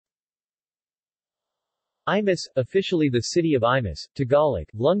Imus, officially the city of Imus, Tagalog,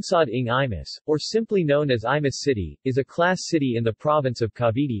 Lungsod ng Imus, or simply known as Imus City, is a class city in the province of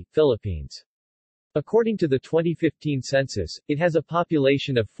Cavite, Philippines. According to the 2015 census, it has a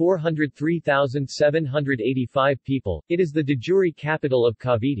population of 403,785 people. It is the de jure capital of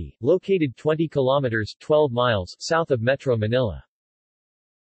Cavite, located 20 kilometers 12 miles south of Metro Manila.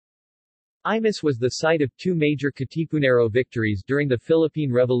 Imus was the site of two major Katipunero victories during the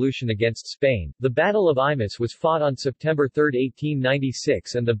Philippine Revolution against Spain. The Battle of Imus was fought on September 3,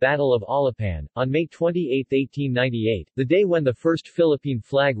 1896 and the Battle of Alapan, on May 28, 1898, the day when the first Philippine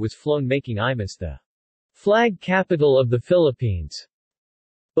flag was flown, making Imus the flag capital of the Philippines.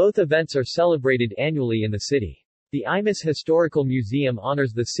 Both events are celebrated annually in the city. The Imus Historical Museum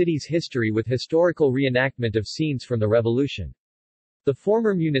honors the city's history with historical reenactment of scenes from the revolution. The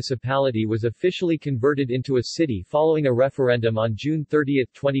former municipality was officially converted into a city following a referendum on June 30,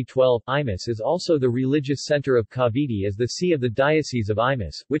 2012. Imus is also the religious center of Cavite as the see of the Diocese of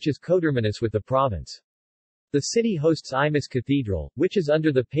Imus, which is coterminous with the province. The city hosts Imus Cathedral, which is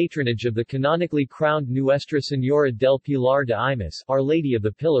under the patronage of the canonically crowned Nuestra Señora del Pilar de Imus, Our Lady of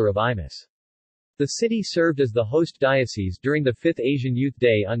the Pillar of Imus. The city served as the host diocese during the 5th Asian Youth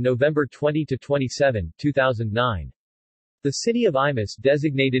Day on November 20-27, 2009. The city of Imus,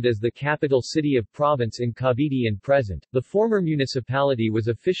 designated as the capital city of province in Cavite and present, the former municipality was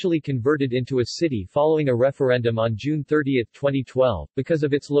officially converted into a city following a referendum on June 30, 2012. Because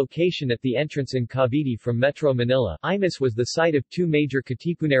of its location at the entrance in Cavite from Metro Manila, Imus was the site of two major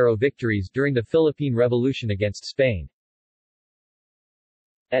Katipunero victories during the Philippine Revolution against Spain.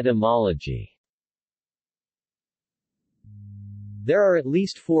 Etymology. There are at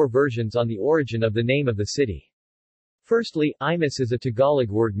least 4 versions on the origin of the name of the city. Firstly, Imus is a Tagalog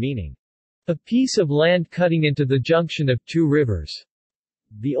word meaning a piece of land cutting into the junction of two rivers.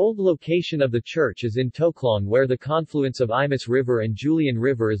 The old location of the church is in Toclong, where the confluence of Imus River and Julian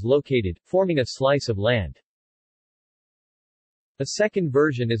River is located, forming a slice of land. A second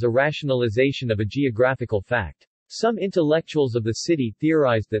version is a rationalization of a geographical fact. Some intellectuals of the city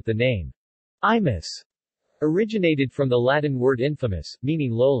theorized that the name Imus originated from the Latin word infamus,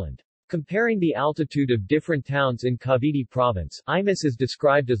 meaning lowland. Comparing the altitude of different towns in Cavite province, Imus is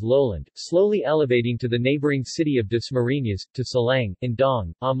described as lowland, slowly elevating to the neighboring city of Dasmariñas, to Salang,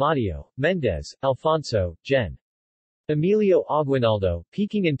 Indang, Amadeo, Mendez, Alfonso, Gen. Emilio Aguinaldo,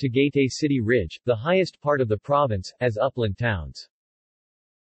 peaking in Tagaytay City Ridge, the highest part of the province, as upland towns.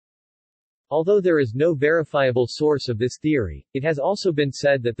 Although there is no verifiable source of this theory, it has also been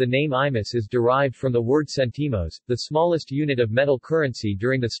said that the name Imus is derived from the word centimos, the smallest unit of metal currency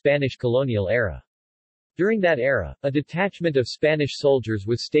during the Spanish colonial era. During that era, a detachment of Spanish soldiers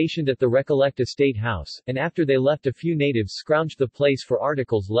was stationed at the Recollect Estate House, and after they left, a few natives scrounged the place for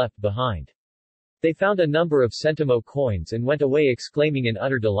articles left behind. They found a number of centimo coins and went away exclaiming in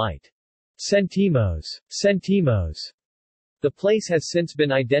utter delight, "Centimos! Centimos!" The place has since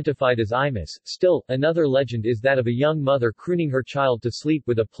been identified as Imus. Still, another legend is that of a young mother crooning her child to sleep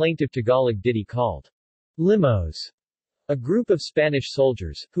with a plaintive Tagalog ditty called Limos. A group of Spanish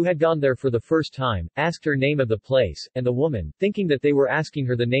soldiers, who had gone there for the first time, asked her name of the place, and the woman, thinking that they were asking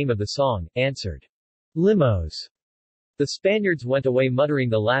her the name of the song, answered Limos. The Spaniards went away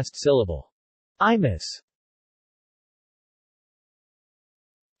muttering the last syllable, Imus.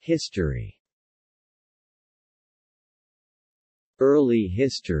 History. Early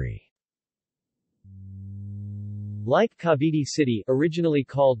history. Like Cavite City, originally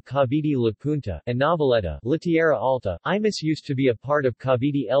called Cavite La Punta, and Noveleta, La Tierra Alta, Imus used to be a part of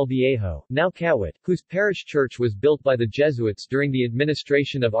Cavite El Viejo, now Kawit, whose parish church was built by the Jesuits during the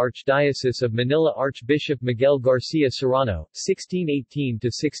administration of Archdiocese of Manila Archbishop Miguel Garcia Serrano,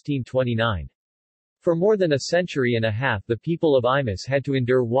 1618-1629. For more than a century and a half, the people of Imus had to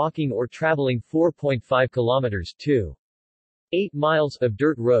endure walking or traveling 4.5 kilometers, 2.8 miles, of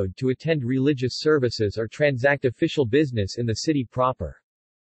dirt road to attend religious services or transact official business in the city proper.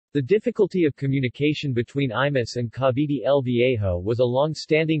 The difficulty of communication between Imus and Cavite El Viejo was a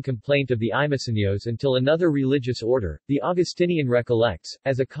long-standing complaint of the Imuseños until another religious order, the Augustinian Recollects,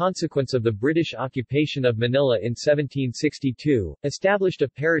 as a consequence of the British occupation of Manila in 1762, established a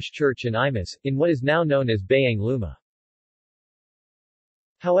parish church in Imus, in what is now known as Bayang Luma.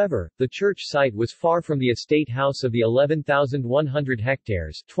 However, the church site was far from the estate house of the 11,100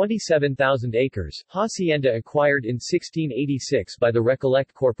 hectares 27,000 acres hacienda acquired in 1686 by the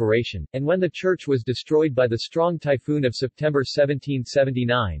Recollect Corporation, and when the church was destroyed by the strong typhoon of September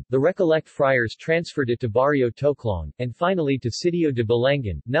 1779, the Recollect friars transferred it to Barrio Toclong, and finally to Sitio de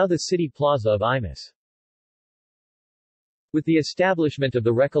Balangan, now the city plaza of Imus. With the establishment of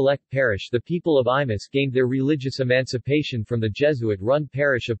the Recollect parish, the people of Imus gained their religious emancipation from the Jesuit-run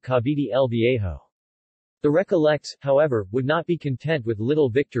parish of Cavite el Viejo. The Recollects, however, would not be content with little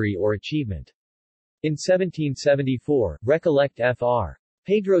victory or achievement. In 1774, Recollect Fr.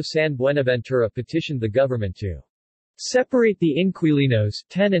 Pedro San Buenaventura petitioned the government to separate the inquilinos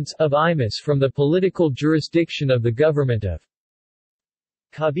tenants of Imus from the political jurisdiction of the government of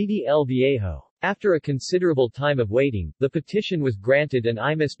Cavite el Viejo. After a considerable time of waiting, the petition was granted and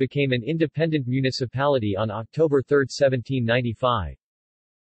Imus became an independent municipality on October 3, 1795.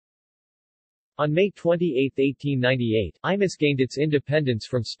 On May 28, 1898, Imus gained its independence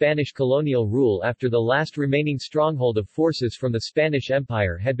from Spanish colonial rule after the last remaining stronghold of forces from the Spanish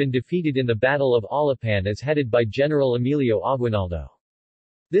Empire had been defeated in the Battle of Alapan as headed by General Emilio Aguinaldo.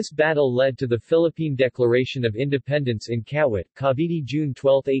 This battle led to the Philippine Declaration of Independence in Kawit, Cavite, June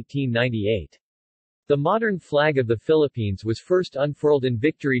 12, 1898. The modern flag of the Philippines was first unfurled in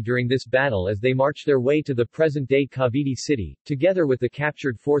victory during this battle as they marched their way to the present-day Cavite City, together with the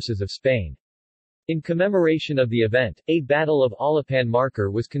captured forces of Spain. In commemoration of the event, a Battle of Alapan marker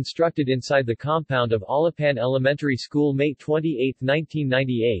was constructed inside the compound of Alapan Elementary School May 28,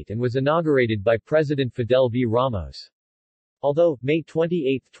 1998 and was inaugurated by President Fidel V. Ramos. Although, May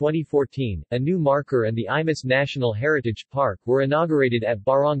 28, 2014, a new marker and the Imus National Heritage Park were inaugurated at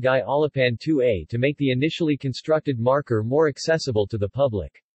Barangay Alapan 2A to make the initially constructed marker more accessible to the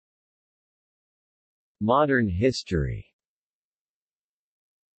public. Modern history.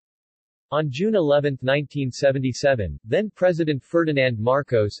 On June 11, 1977, then-President Ferdinand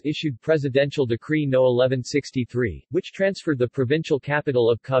Marcos issued Presidential Decree No. 1163, which transferred the provincial capital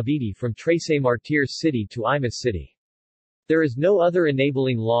of Cavite from Trece Martires City to Imus City. There is no other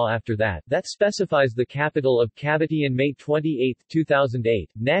enabling law after that specifies the capital of Cavite. On May 28, 2008,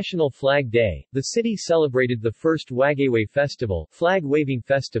 National Flag Day, the city celebrated the first Wagayway Festival, flag-waving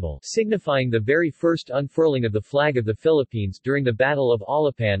festival, signifying the very first unfurling of the flag of the Philippines during the Battle of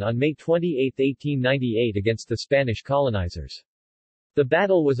Alapan on May 28, 1898 against the Spanish colonizers. The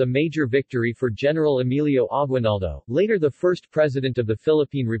battle was a major victory for General Emilio Aguinaldo, later the first president of the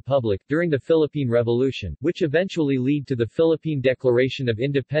Philippine Republic, during the Philippine Revolution, which eventually led to the Philippine Declaration of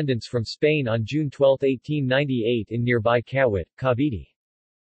Independence from Spain on June 12, 1898 in nearby Kawit, Cavite.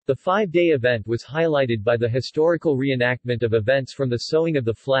 The five-day event was highlighted by the historical reenactment of events from the sowing of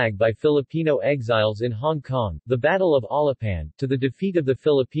the flag by Filipino exiles in Hong Kong, the Battle of Alapan, to the defeat of the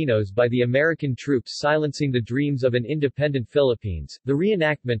Filipinos by the American troops silencing the dreams of an independent Philippines. The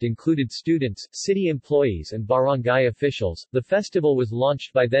reenactment included students, city employees and barangay officials. The festival was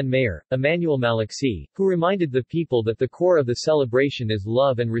launched by then-Mayor, Emmanuel Maliksi, who reminded the people that the core of the celebration is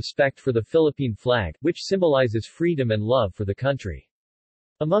love and respect for the Philippine flag, which symbolizes freedom and love for the country.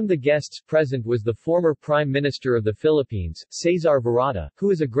 Among the guests present was the former Prime Minister of the Philippines, Cesar Virata, who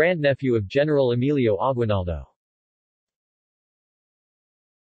is a grandnephew of General Emilio Aguinaldo.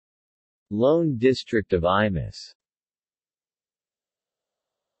 Lone District of Imus.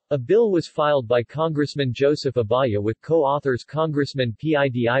 A bill was filed by Congressman Joseph Abaya with co-authors Congressman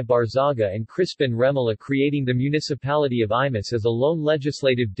Pidi Barzaga and Crispin Remulla creating the municipality of Imus as a lone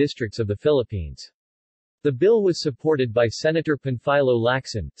legislative districts of the Philippines. The bill was supported by Senator Panfilo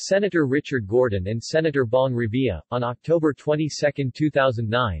Lacson, Senator Richard Gordon and Senator Bong Revilla. On October 22,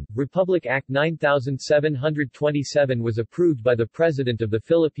 2009, Republic Act 9727 was approved by the President of the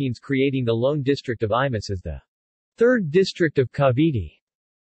Philippines creating the Lone District of Imus as the 3rd District of Cavite.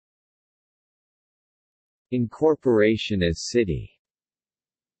 Incorporation as city.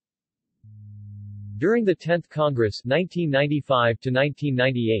 During the 10th Congress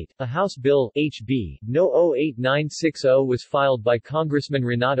 1995-1998, a House Bill, H.B. No. 08960 was filed by Congressman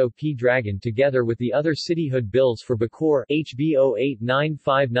Renato P. Dragon together with the other cityhood bills for Bacoor, H.B.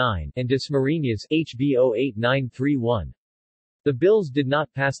 08959, and Dasmariñas, H.B. 08931. The bills did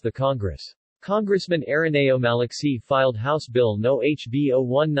not pass the Congress. Congressman Araneo Maliksi filed House Bill No. HB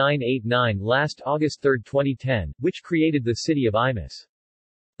 01989 last August 3, 2010, which created the city of Imus.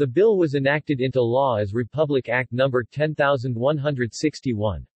 The bill was enacted into law as Republic Act No.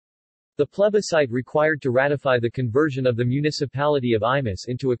 10161. The plebiscite required to ratify the conversion of the municipality of Imus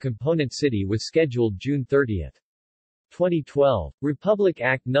into a component city was scheduled June 30. 2012. Republic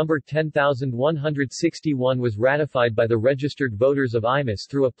Act No. 10161 was ratified by the registered voters of Imus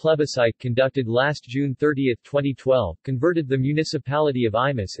through a plebiscite conducted last June 30, 2012, converted the municipality of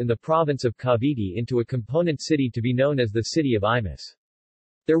Imus in the province of Cavite into a component city to be known as the City of Imus.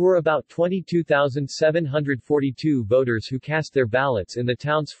 There were about 22,742 voters who cast their ballots in the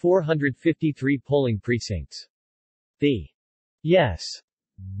town's 453 polling precincts. The yes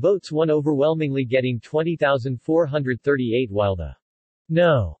votes won overwhelmingly getting 20,438 while the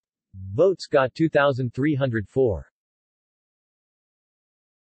no votes got 2,304.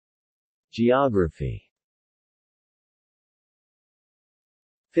 Geography.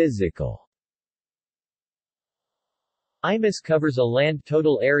 Physical. Imus covers a land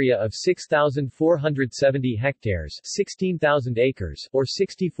total area of 6,470 hectares, 16,000 acres, or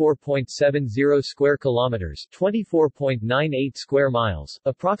 64.70 square kilometers, 24.98 square miles,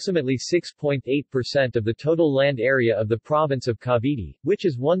 approximately 6.8% of the total land area of the province of Cavite, which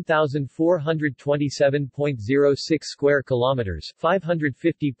is 1,427.06 square kilometers,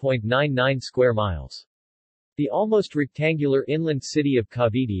 550.99 square miles. The almost rectangular inland city of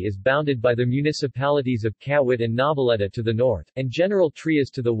Cavite is bounded by the municipalities of Kawit and Noveleta to the north, and General Trias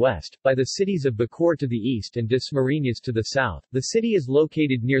to the west, by the cities of Bacoor to the east and Dasmariñas to the south. The city is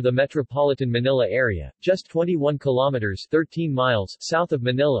located near the metropolitan Manila area, just 21 kilometers 13 miles south of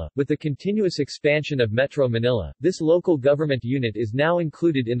Manila. With the continuous expansion of Metro Manila, this local government unit is now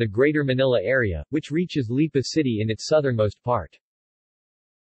included in the Greater Manila area, which reaches Lipa City in its southernmost part.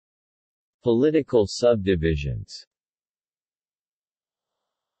 Political subdivisions.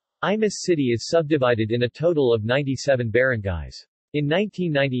 Imus City is subdivided in a total of 97 barangays. In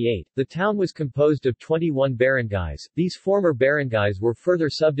 1998, the town was composed of 21 barangays. These former barangays were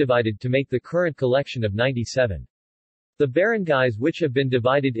further subdivided to make the current collection of 97. The barangays, which have been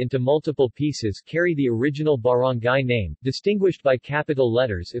divided into multiple pieces, carry the original barangay name, distinguished by capital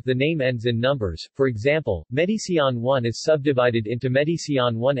letters if the name ends in numbers. For example, Medicion 1 is subdivided into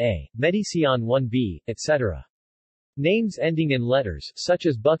Medicion 1A, Medicion 1B, etc. Names ending in letters, such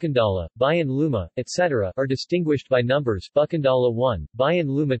as Bukandala, Bayan Luma, etc., are distinguished by numbers Bukandala 1, Bayan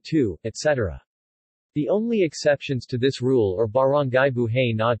Luma 2, etc. The only exceptions to this rule are Barangay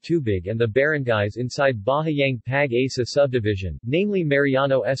Buhay na Tubig and the barangays inside Bahayang Pag-asa subdivision, namely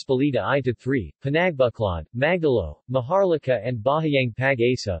Mariano Espelita I-3, Panagbuklod, Magdalo, Maharlika and Bahayang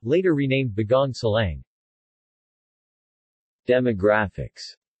Pag-asa, later renamed Bagong Salang.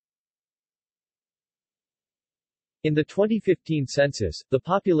 Demographics. In the 2015 census, the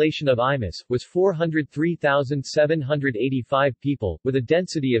population of Imus was 403,785 people, with a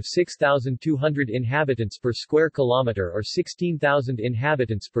density of 6,200 inhabitants per square kilometer or 16,000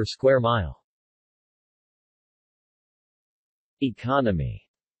 inhabitants per square mile. Economy.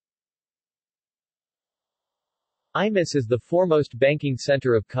 Imus is the foremost banking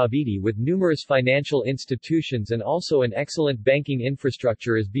center of Cavite with numerous financial institutions, and also an excellent banking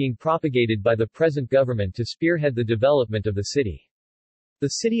infrastructure is being propagated by the present government to spearhead the development of the city. The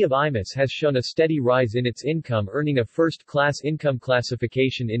city of Imus has shown a steady rise in its income, earning a first-class income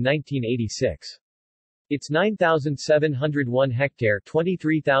classification in 1986. Its 9,701 hectare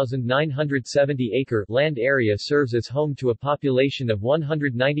 23,970 acre land area serves as home to a population of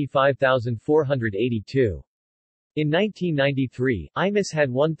 195,482. In 1993, Imus had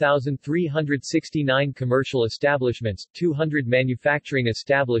 1,369 commercial establishments, 200 manufacturing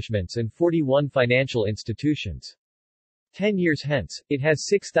establishments and 41 financial institutions. 10 years hence, it has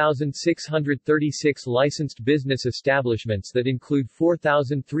 6,636 licensed business establishments that include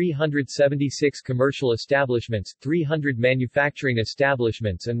 4,376 commercial establishments, 300 manufacturing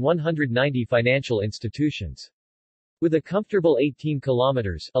establishments and 190 financial institutions. With a comfortable 18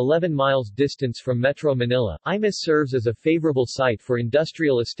 kilometers 11 miles distance from Metro Manila, Imus serves as a favorable site for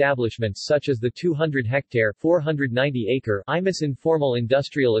industrial establishments such as the 200-hectare 490-acre Imus Informal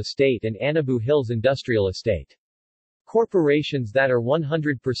Industrial Estate and Anabu Hills Industrial Estate. Corporations that are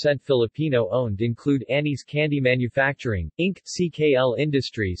 100% Filipino-owned include Annie's Candy Manufacturing, Inc., CKL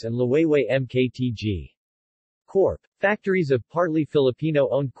Industries and Luwayway MKTG Corp. Factories of partly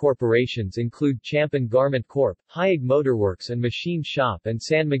Filipino-owned corporations include Champan Garment Corp., Hayag Motorworks and Machine Shop and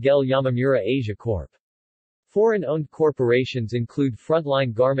San Miguel Yamamura Asia Corp. Foreign-owned corporations include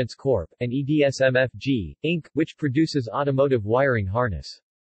Frontline Garments Corp., and EDSMFG, Inc., which produces automotive wiring harness.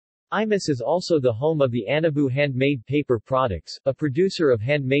 Imus is also the home of the Anabu Handmade Paper Products, a producer of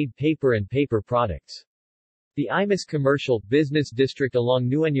handmade paper and paper products. The Imus Commercial Business District along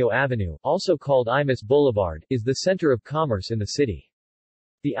Nueño Avenue, also called Imus Boulevard, is the center of commerce in the city.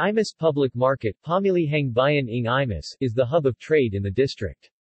 The Imus Public Market Pamilihang Bayan ng Imus is the hub of trade in the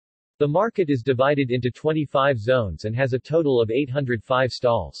district. The market is divided into 25 zones and has a total of 805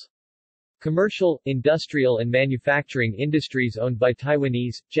 stalls. Commercial, industrial and manufacturing industries owned by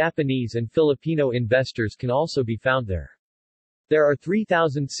Taiwanese, Japanese and Filipino investors can also be found there. There are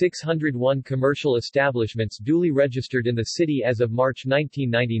 3,601 commercial establishments duly registered in the city as of March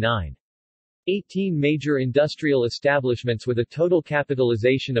 1999. 18 major industrial establishments with a total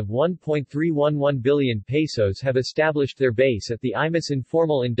capitalization of 1.311 billion pesos have established their base at the Imus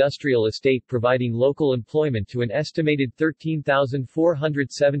informal industrial estate, providing local employment to an estimated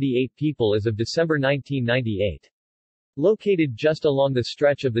 13,478 people as of December 1998. Located just along the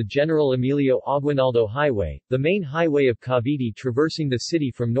stretch of the General Emilio Aguinaldo Highway, the main highway of Cavite traversing the city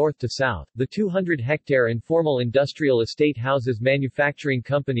from north to south, the 200-hectare informal industrial estate houses manufacturing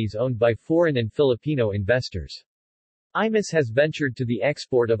companies owned by foreign and Filipino investors. Imus has ventured to the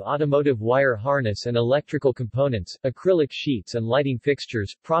export of automotive wire harness and electrical components, acrylic sheets and lighting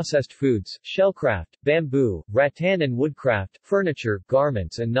fixtures, processed foods, shellcraft, bamboo, rattan and woodcraft, furniture,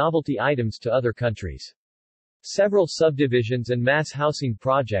 garments and novelty items to other countries. Several subdivisions and mass housing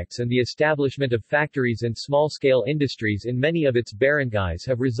projects and the establishment of factories and small-scale industries in many of its barangays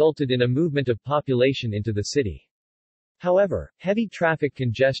have resulted in a movement of population into the city. However, heavy traffic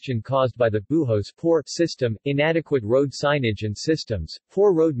congestion caused by the buhos poor system, inadequate road signage and systems,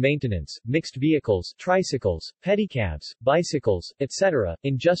 poor road maintenance, mixed vehicles, tricycles, pedicabs, bicycles, etc.,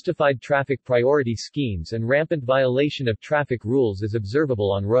 unjustified traffic priority schemes and rampant violation of traffic rules is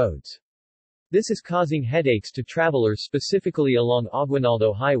observable on roads. This is causing headaches to travelers specifically along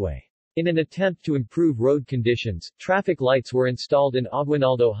Aguinaldo Highway. In an attempt to improve road conditions, traffic lights were installed in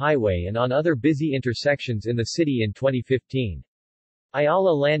Aguinaldo Highway and on other busy intersections in the city in 2015.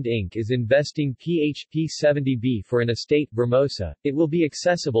 Ayala Land Inc. is investing PHP 70B for an estate, Hermosa. It will be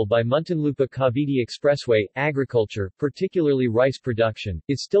accessible by Muntinlupa-Cavite Expressway. Agriculture, particularly rice production,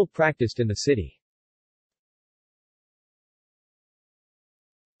 is still practiced in the city.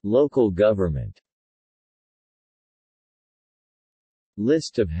 Local government.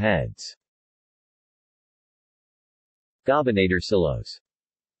 List of heads. Gobernadorcillos.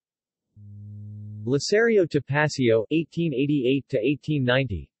 Licerio Topacio,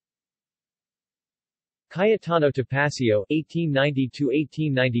 1888-1890. Cayetano Topacio,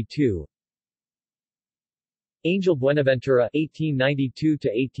 1890-1892. Angel Buenaventura,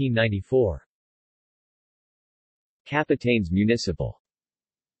 1892-1894. Capitanes Municipal.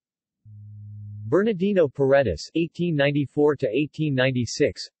 Bernardino Paredes,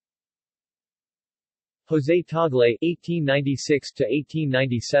 1894-1896. Jose Tagle,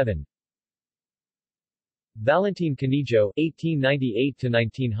 1896-1897. Valentin Canijo,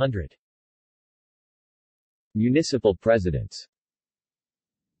 1898-1900. Municipal presidents.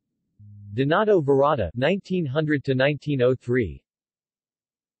 Donato Virata, 1900-1903.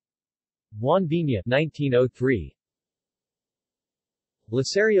 Juan Vina, 1903.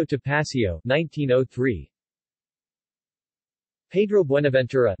 Licerio Topacio, 1903. Pedro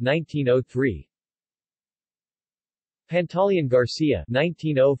Buenaventura, 1903. Pantaleon Garcia,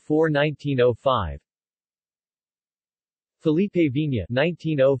 1904-1905. Felipe Vina,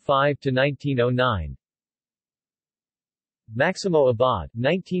 1905-1909. Maximo Abad,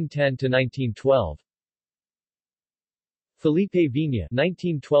 1910-1912. Felipe Vina,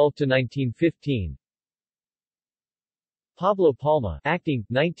 1912-1915. Pablo Palma, acting,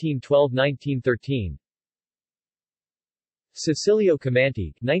 1912-1913. Cecilio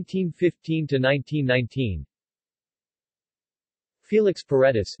Camanti, 1915-1919. Felix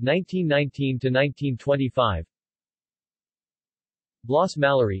Paredes, 1919-1925. Blas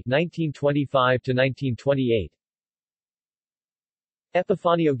Mallory, 1925-1928.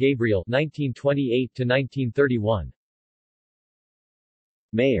 Epifanio Gabriel, 1928-1931.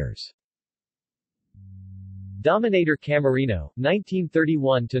 Mayors. Dominator Camarino,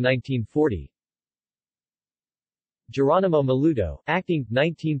 1931-1940. Geronimo Maludo, acting,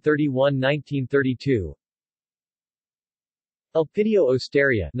 1931-1932. Elpidio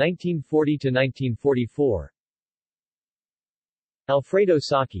Osteria, 1940-1944. Alfredo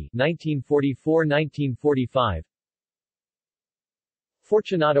Saki, 1944-1945.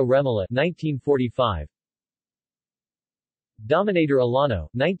 Fortunato Remola, 1945. Dominator Alano,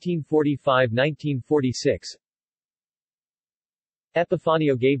 1945-1946.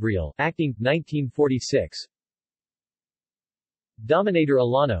 Epifanio Gabriel, acting, 1946. Dominator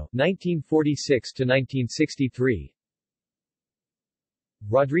Alano, 1946-1963.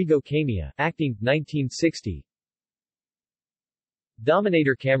 Rodrigo Camia, acting, 1960.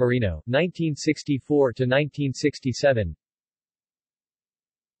 Dominator Camarino, 1964-1967.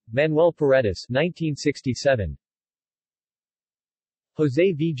 Manuel Paredes, 1967.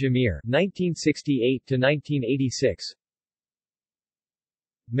 Jose V. Jamir, 1968-1986.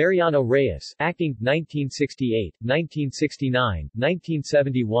 Mariano Reyes, acting, 1968, 1969,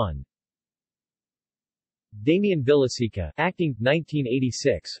 1971. Damian Villasica, acting,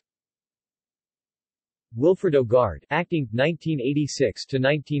 1986. Wilfredo Guard, acting,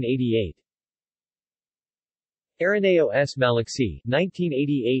 1986-1988. Araneo S. Maliksi,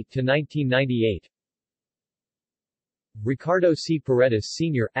 1988–1998. Ricardo C. Paredes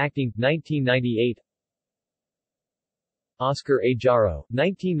Sr., Acting, 1998. Oscar A. Jaro,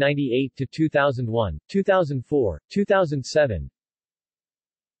 1998–2001, 2004, 2007.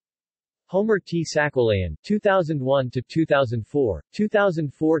 Homer T. Saquilayan, 2001–2004,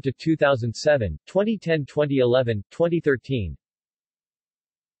 2004–2007, 2010–2011, 2013.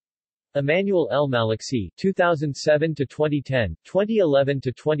 Emmanuel L. Maliksi, 2007–2010,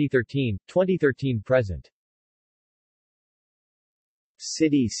 2011–2013, 2013–present.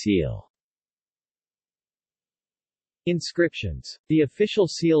 City seal. Inscriptions. The official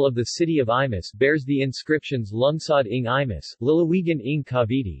seal of the city of Imus bears the inscriptions Lungsod ng Imus, Lalawigan ng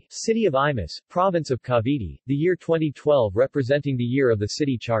Cavite, City of Imus, Province of Cavite, the year 2012 representing the year of the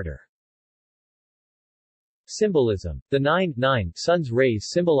city charter. Symbolism. The 9 sun's rays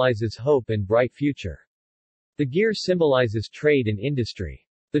symbolizes hope and bright future. The gear symbolizes trade and industry.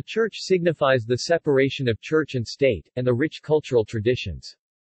 The church signifies the separation of church and state, and the rich cultural traditions.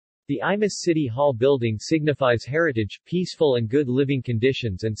 The Imus City Hall building signifies heritage, peaceful and good living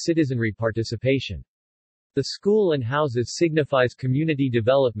conditions and citizenry participation. The school and houses signifies community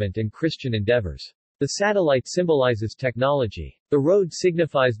development and Christian endeavors. The satellite symbolizes technology. The road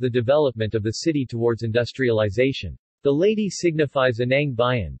signifies the development of the city towards industrialization. The lady signifies Inang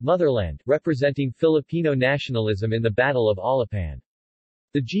Bayan, motherland, representing Filipino nationalism in the Battle of Alapan.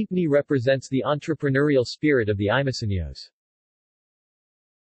 The jeepney represents the entrepreneurial spirit of the Imuseños.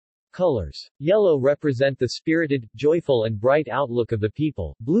 Colors. Yellow represent the spirited, joyful and bright outlook of the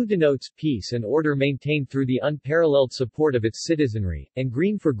people, blue denotes peace and order maintained through the unparalleled support of its citizenry, and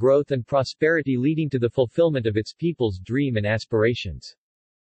green for growth and prosperity leading to the fulfillment of its people's dream and aspirations.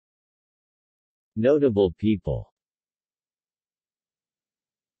 Notable people.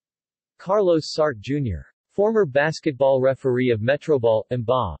 Carlos Sart Jr., former basketball referee of Metroball,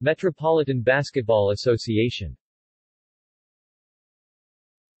 MBA, Metropolitan Basketball Association.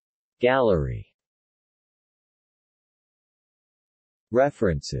 Gallery.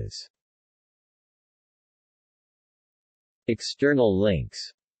 References. External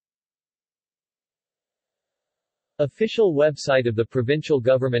links. Official website of the Provincial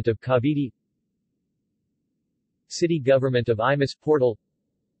Government of Cavite, City Government of Imus Portal,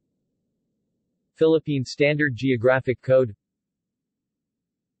 Philippine Standard Geographic Code,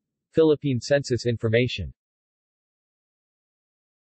 Philippine Census Information.